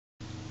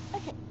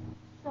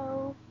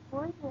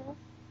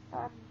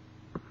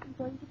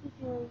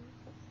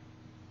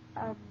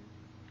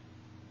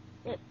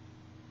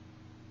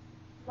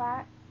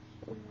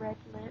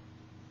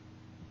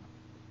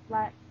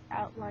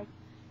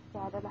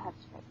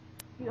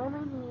you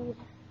only need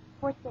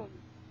 4 things.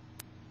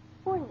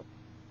 4,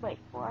 wait,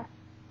 4.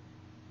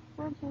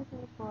 1, 2, 3,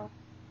 4,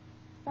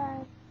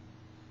 5.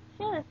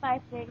 Sure, there's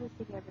 5 things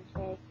to give or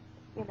take.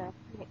 You know.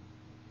 Okay.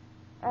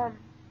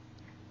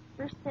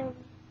 First thing,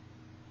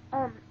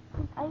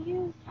 since I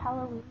used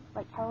Halloween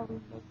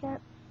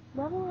makeup,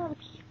 not a lot of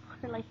people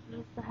are like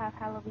me to have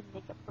Halloween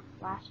makeup from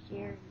last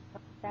year and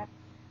stuff like that.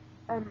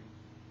 I'm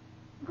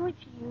going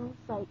to use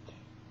like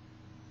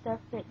stuff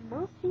that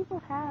most people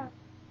have,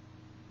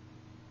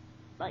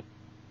 like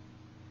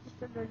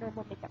just in their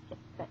normal makeup kit,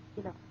 but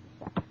you know,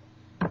 stuff.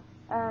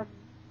 I'm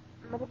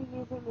gonna be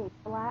using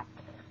a black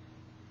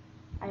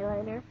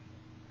eyeliner.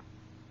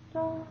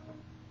 So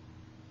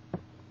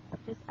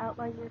just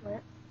outline your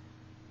lips.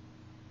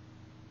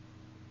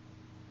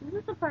 This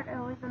is the part I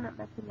always end up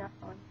messing up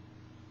on.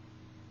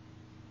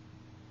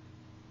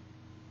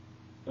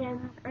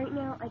 And right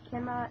now I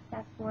cannot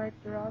fast forward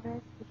through all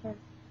this because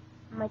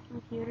my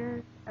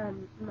computer,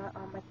 not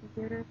on my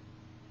computer,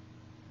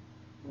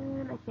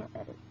 and I can't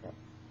edit this,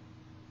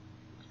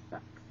 which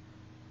sucks.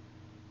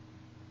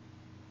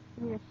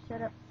 I need to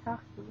shut up and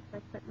talk to me if I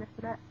start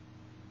messing up.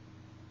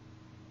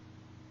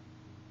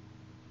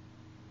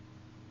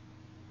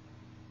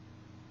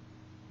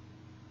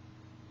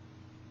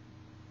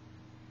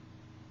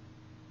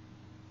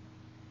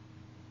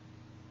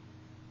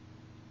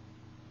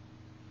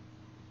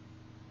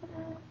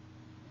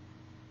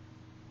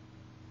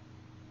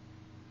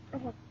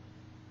 Okay.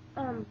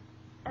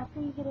 After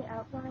you get it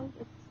outlined,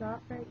 it's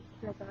not very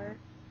kind of dark.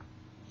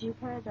 You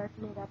kind of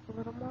darken it up a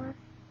little more,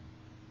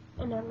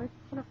 and it looks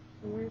kind of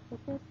weird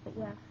with it, but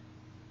yeah,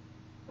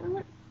 it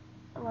looks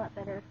a lot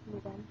better for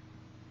me then.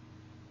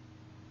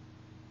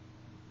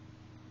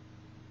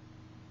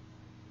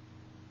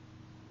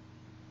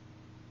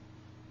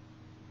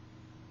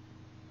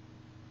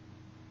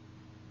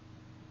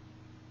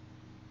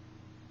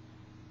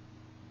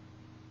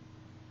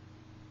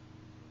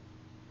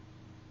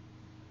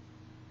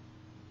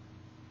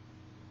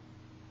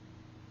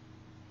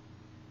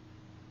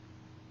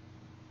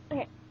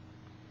 Okay,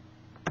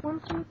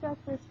 once you've got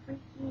this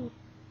freaky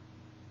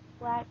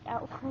black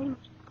outline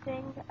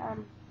thing,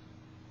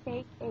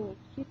 take a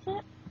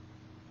Q-tip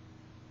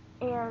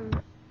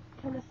and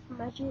kind of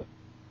smudge it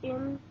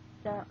on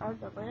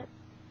the lip,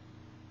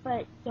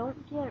 but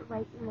don't get it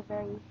right in the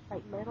very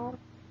middle,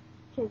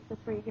 because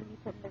that's where you're gonna be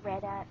putting the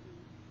red at,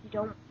 and you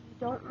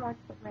don't want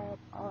the red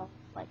all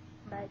like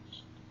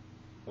smudged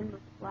in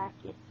with the black.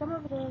 Some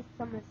of it is,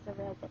 some is the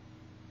red, but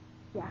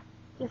yeah,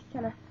 just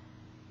kind of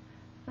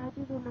smudge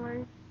it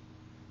inward.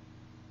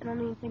 I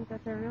don't even think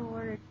that's a real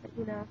word, but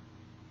you know.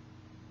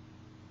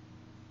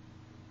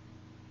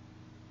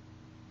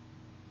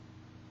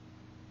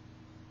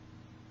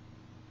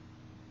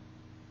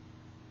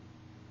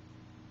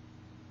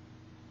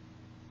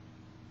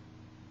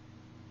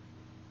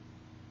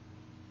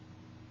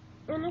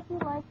 And if you're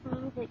like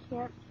me that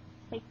can't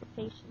take the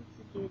patience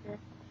to do this,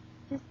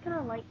 just kind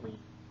of lightly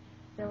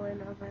fill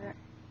in over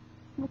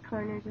the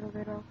corners a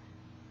little.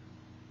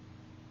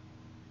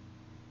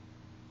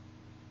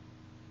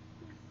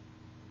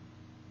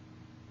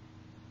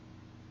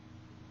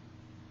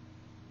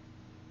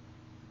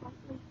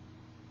 Lightly.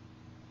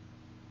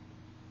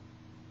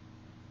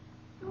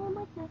 Oh,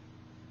 like this.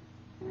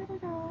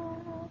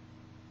 Da-da-da.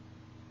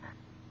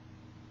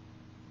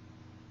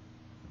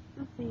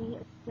 You see,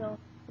 it's still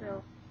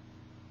real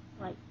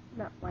light,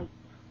 not white,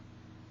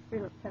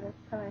 real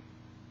color.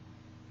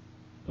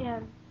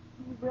 And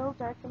you will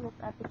darken this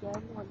up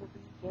again whenever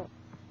you get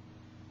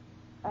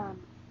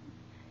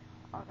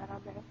all that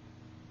on there.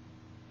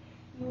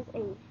 Use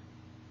a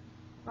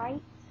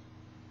bright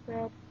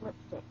red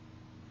lipstick.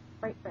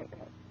 Bright red.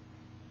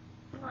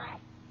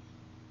 Bright.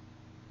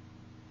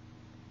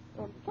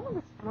 And kind of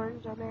a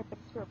orange on there, but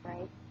it's real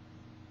bright.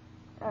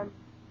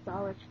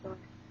 Dollar store.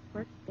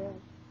 Works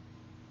good.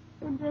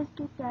 And just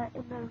get that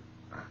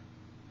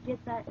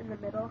in the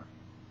middle.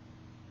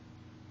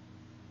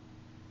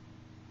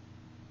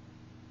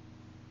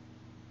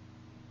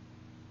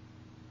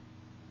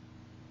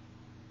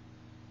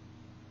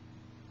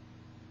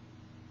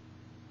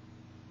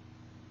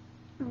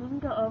 You can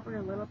go over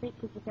a little bit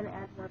because you're going to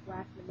add more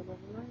black in a minute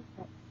anyway,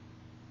 but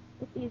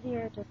it's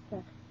easier just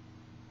to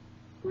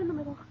go in the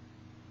middle.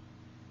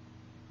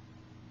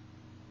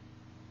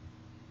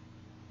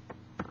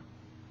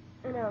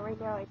 I know, right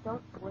now I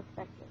don't look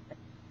that good, but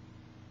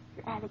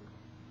you're adding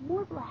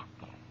more black.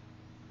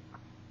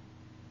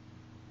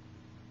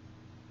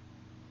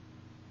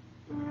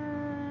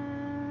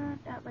 And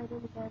outline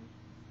it again.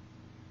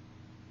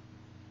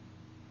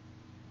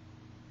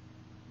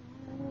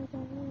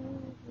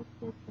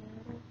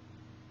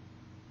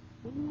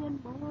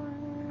 And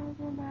more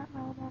than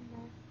outline on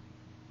there.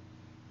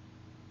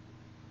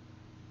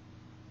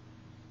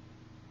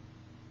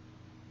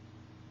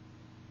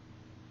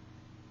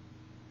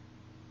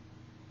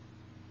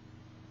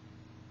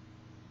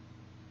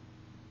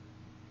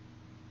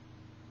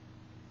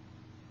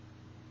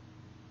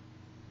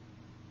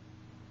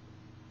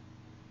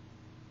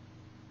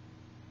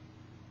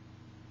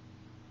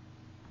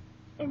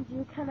 And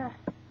you kind of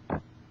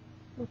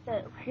with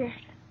that weird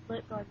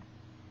look on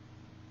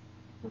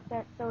with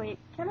that, so it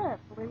kind of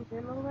blends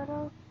in a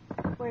little,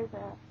 where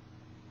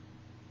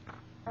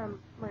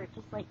where it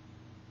just like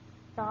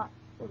stops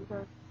and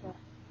goes to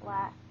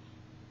black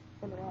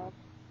and red.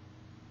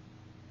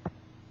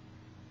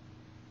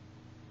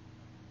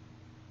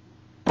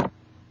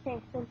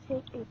 Okay, then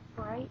take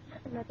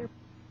another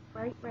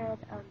bright red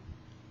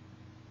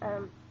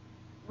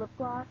lip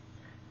gloss.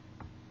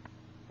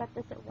 Got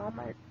this at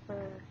Walmart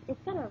it's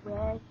kind of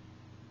red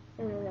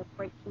and a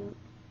bright pink.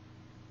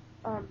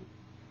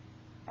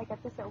 I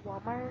got this at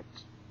Walmart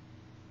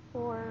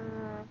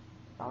for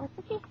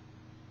 $1.50.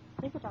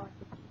 I think $1.50.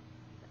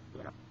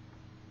 You know.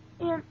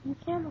 And you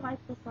can wipe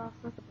this off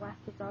with the black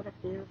is on if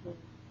you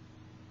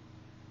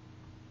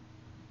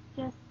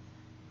just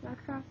go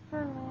across the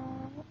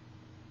red.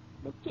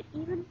 Make it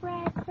even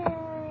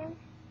brighter.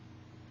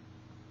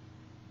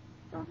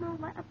 Don't know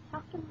why I'm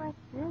talking like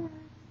this.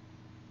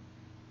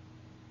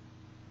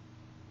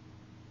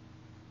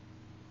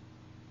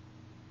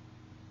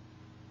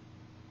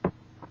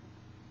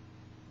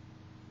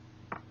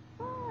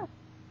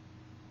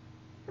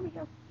 There we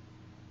go.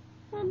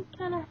 And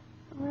kind of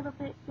a little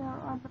bit go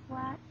on the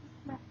black.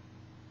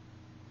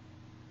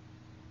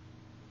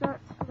 Not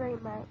very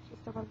much,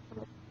 just a little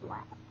bit of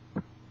black.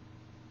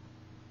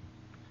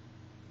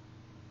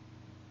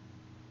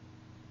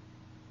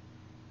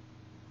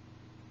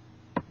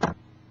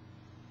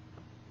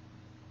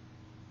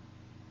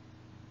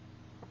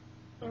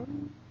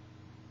 And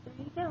there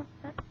you go.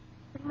 That's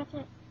pretty much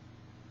it.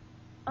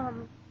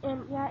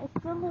 And yeah, it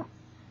still looks,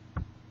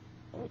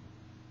 it's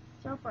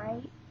so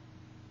bright.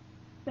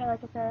 But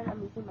like I said,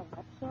 I'm using my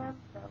webcam,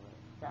 so it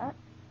sucks.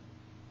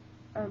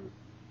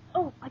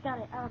 Oh, I got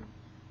it.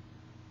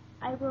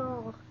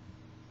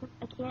 Since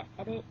I can't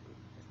edit,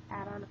 just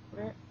add on a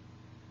clip.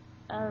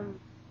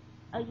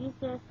 I'll use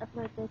this,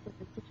 upload this as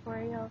a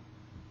tutorial,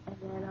 and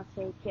then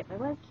I'll get my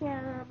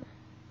webcam,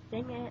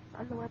 sing it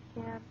on the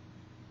webcam,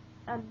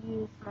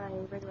 use my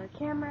regular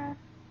camera,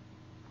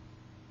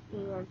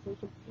 and so you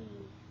can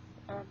see,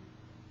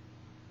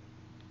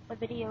 a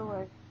video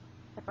of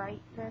the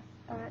brightness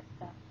of it,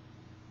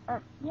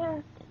 so,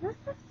 yeah, this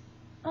is,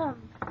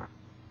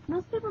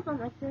 most people don't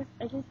like this.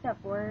 I just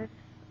got bored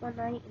one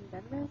night and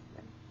done this,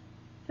 and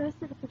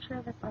posted a picture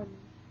of this on,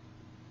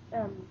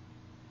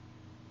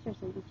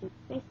 seriously, YouTube,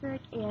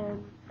 Facebook,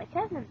 and my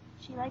cousin,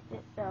 she liked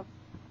it, so,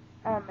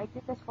 I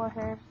did this for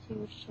her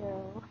to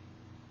show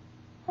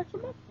how to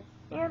make this.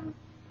 And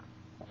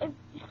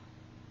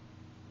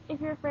if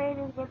you're afraid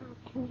of getting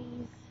the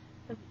cooties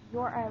of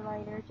your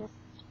eyeliner, just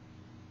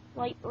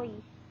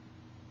lightly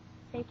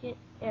take it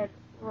and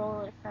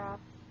roll it across.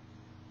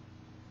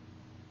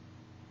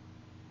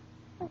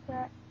 Like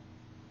that.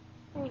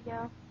 There you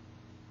go.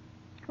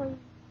 Clean.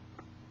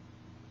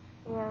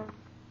 And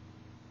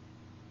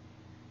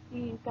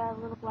you got a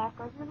little black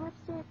organ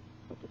lipstick,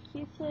 take a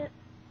Q-tip,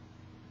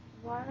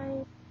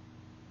 wipe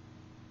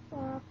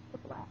off the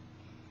black.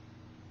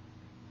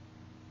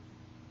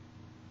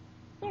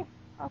 There,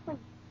 all clean.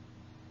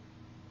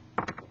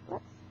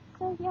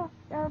 So yeah,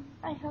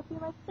 I hope you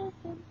like this,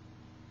 and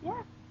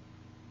yeah.